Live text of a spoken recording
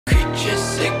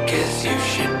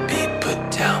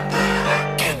down, but I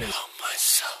can't help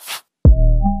myself.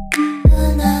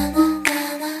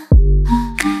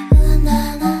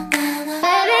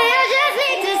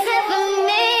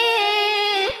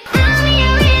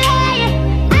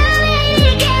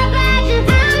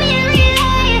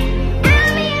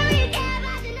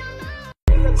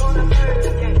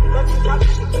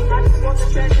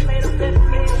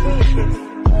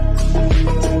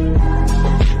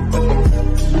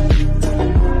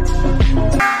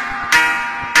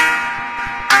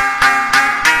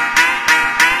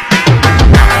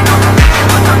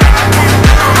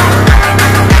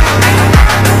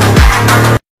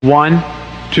 One,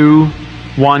 two,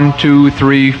 1, 2,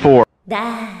 3, 4.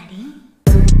 Daddy.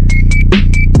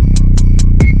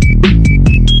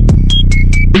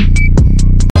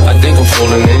 I think I'm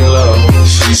falling in love,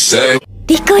 she said.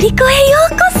 Rico Ricoへよ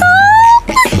うこそ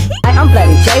I'm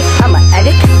Bloody J, I'm an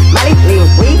addict. Molly, lean,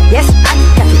 weed, yes, I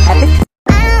got the epic.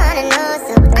 I don't wanna know,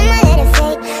 so I'ma let it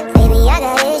fake. Baby, I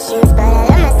got issues, but I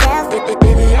love myself.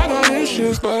 Baby, I got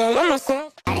issues, but I love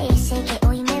myself. Dice que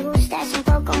hoy me gustas un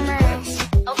poco más.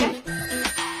 Okay.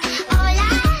 Hola,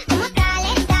 ¿cómo estás?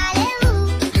 Dale,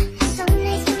 so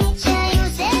nice to meet you. You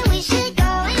said we should go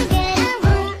and get a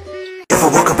room. If I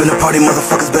walk up in the party,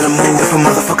 motherfuckers better move. If a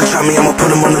motherfucker try me, I'ma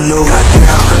put him on the news. Goddamn,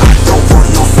 I don't want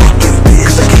no fucking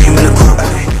bitch. I came in the club.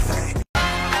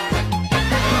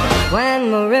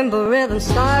 When marimba rhythms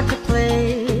start to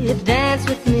play, dance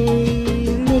with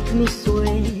me, make me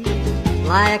sway.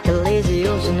 Like a lazy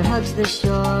ocean hugs the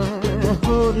shore,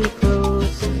 hold me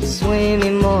close, sway me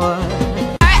more.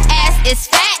 Her ass is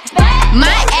fat,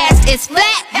 my ass is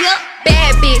flat.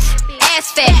 Bad bitch,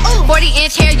 ass fat.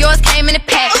 40-inch hair, yours came in a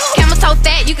pack. Camera so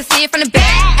fat, you can see it from the back.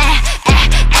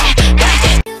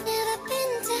 You've never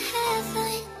been to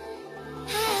heaven,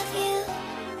 have you?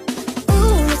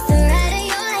 Ooh, it's the ride of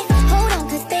your life. Hold on,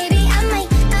 'cause baby, I might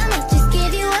just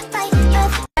give you a fight.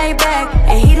 Right back,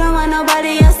 and he don't want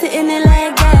nobody else sitting it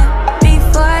like that.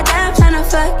 Before I die, I'm tryna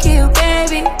fuck you,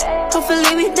 baby.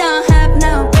 Hopefully we don't have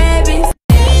no babies.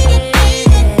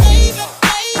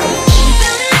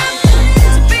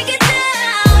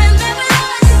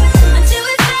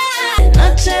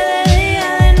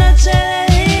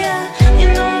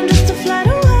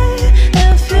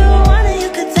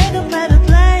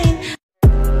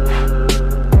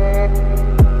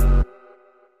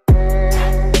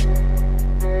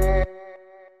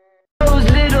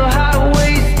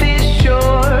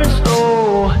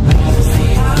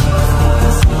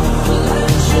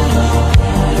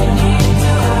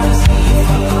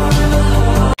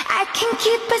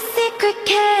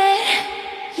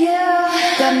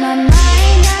 Got my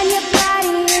mind on your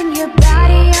body and your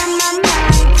body on my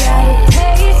mind. Got a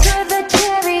taste for the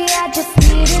cherry, I just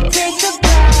need to take a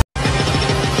bite.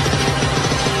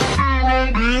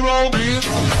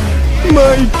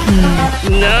 Mikey,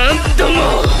 なんとも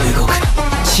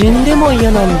死んでも嫌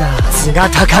なんだ。図が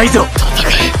高いぞ。戦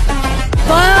え。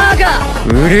バーガ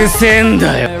ー。うるせえん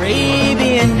だよ。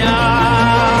Arabian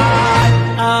night,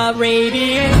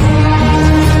 Arabian.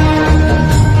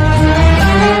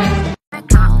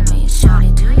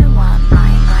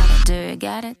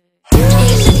 Got it. You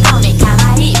should call me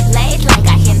kawaii, late like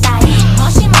a hentai.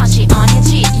 Moshi moshi on your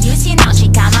cheek, you see now she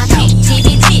kamachi.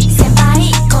 GBG, senpai,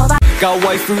 koba. Got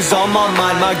waifus on my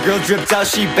mind, my girl dripped out,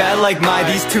 she bad like mine.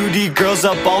 These 2D girls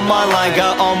up on my line,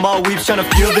 got all my weeps tryna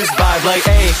feel this vibe. Like,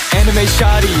 hey, anime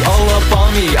shawty, all up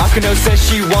on me. Akano says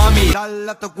she want me. Dale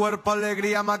a tu cuerpo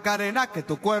alegría Macarena, que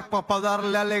tu cuerpo es pa'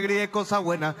 darle alegría y cosa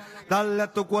buena. Dale a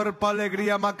tu cuerpo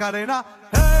alegría Macarena,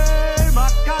 hey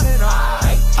Macarena.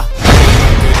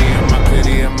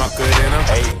 Macarena.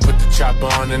 Hey, put the chopper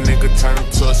on the nigga, turn him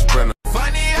to a sprinter.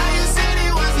 Funny how you said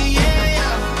it was a yeah.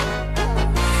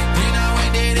 Then I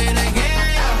went did it again,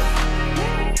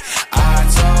 yeah. I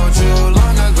told you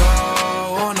long ago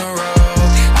on the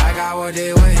road, I got what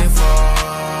they waiting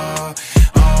for.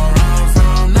 Don't run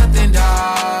from nothing,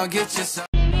 dog. Get yourself.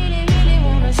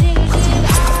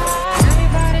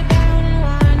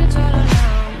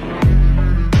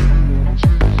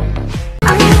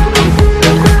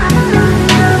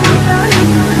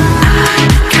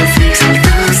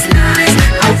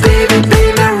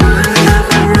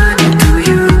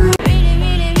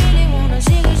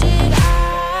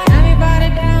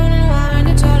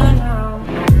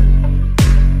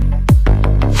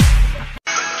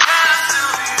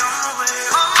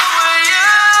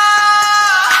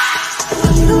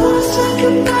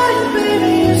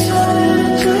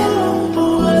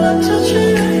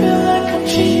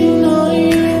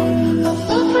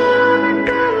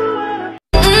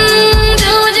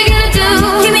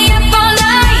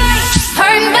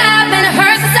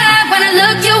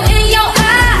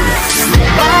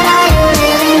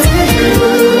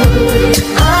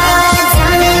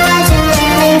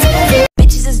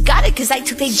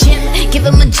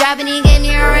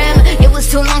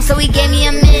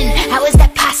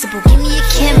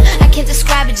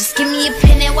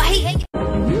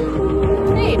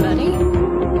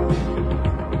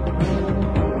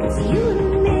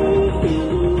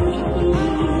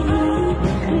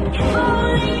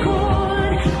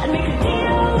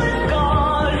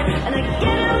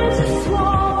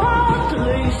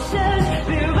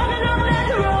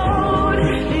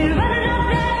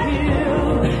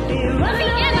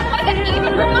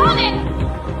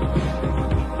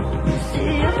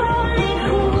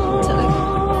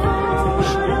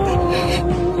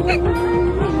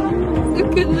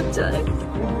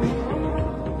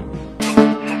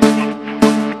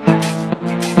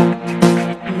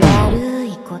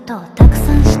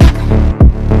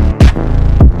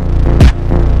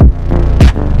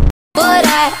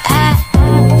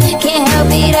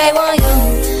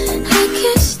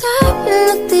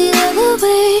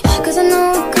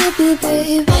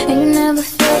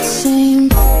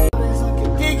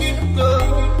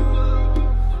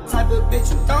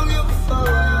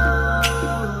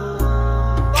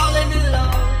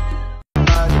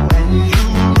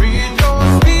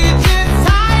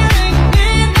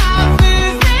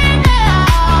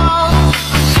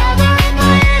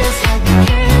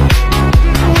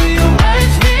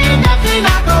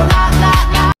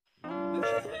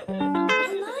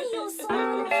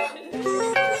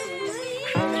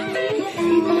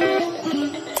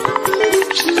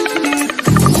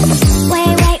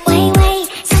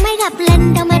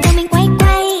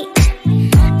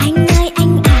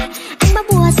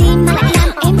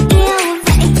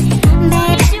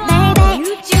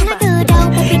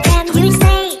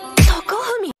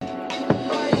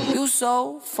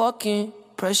 fucking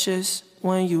precious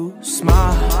when you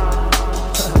smile.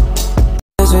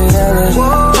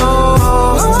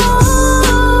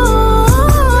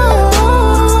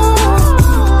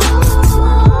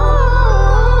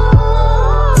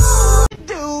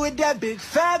 Do with that big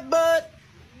fat butt.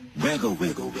 Wiggle,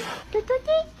 wiggle, wiggle.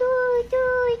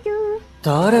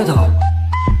 誰だ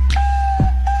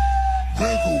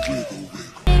Wiggle, wiggle,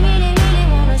 wiggle.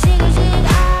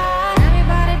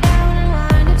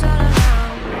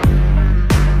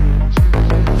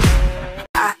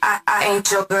 I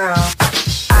ain't your girl.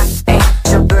 I ain't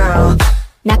your girl.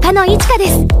 中野いちかで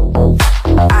す。I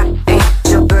ain't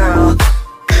your girl.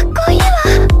 かっこいいわ。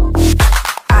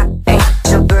I ain't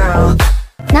your girl.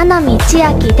 七海千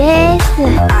秋です。I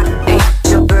ain't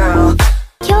your girl.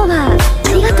 今日はあ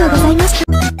りがとうございまし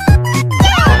た。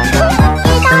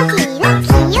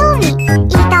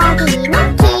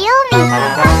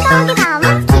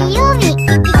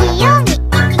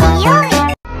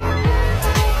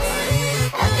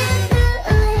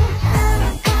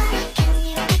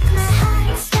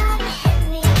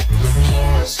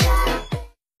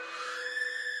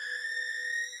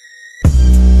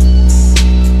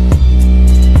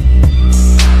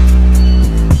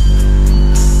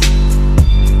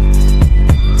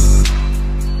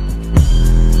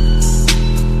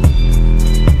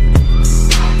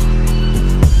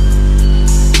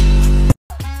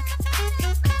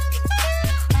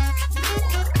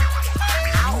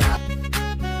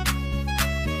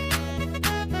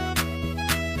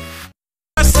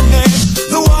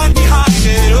The one behind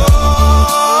it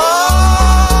all.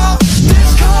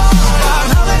 This card, I'm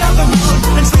howling at the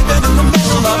moon and sleeping in the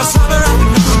middle of a summer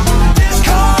afternoon. This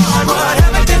card,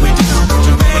 whatever did we do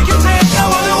to make you take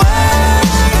no other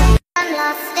way? I'm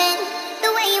lost in the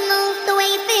way you move, the way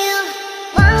you feel.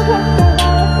 Possibilities,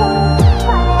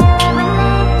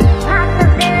 I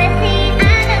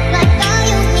look like all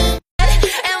you need.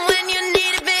 And when you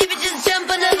need it, baby, just jump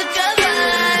under the cover.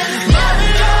 Body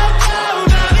down,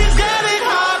 now he's getting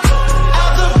hot.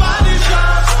 Out the body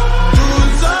shop,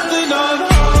 doing something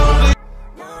unholy.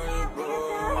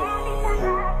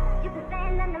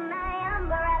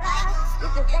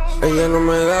 Ella no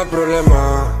me da problema,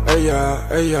 ella,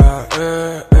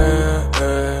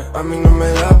 a mí no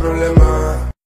me da problema.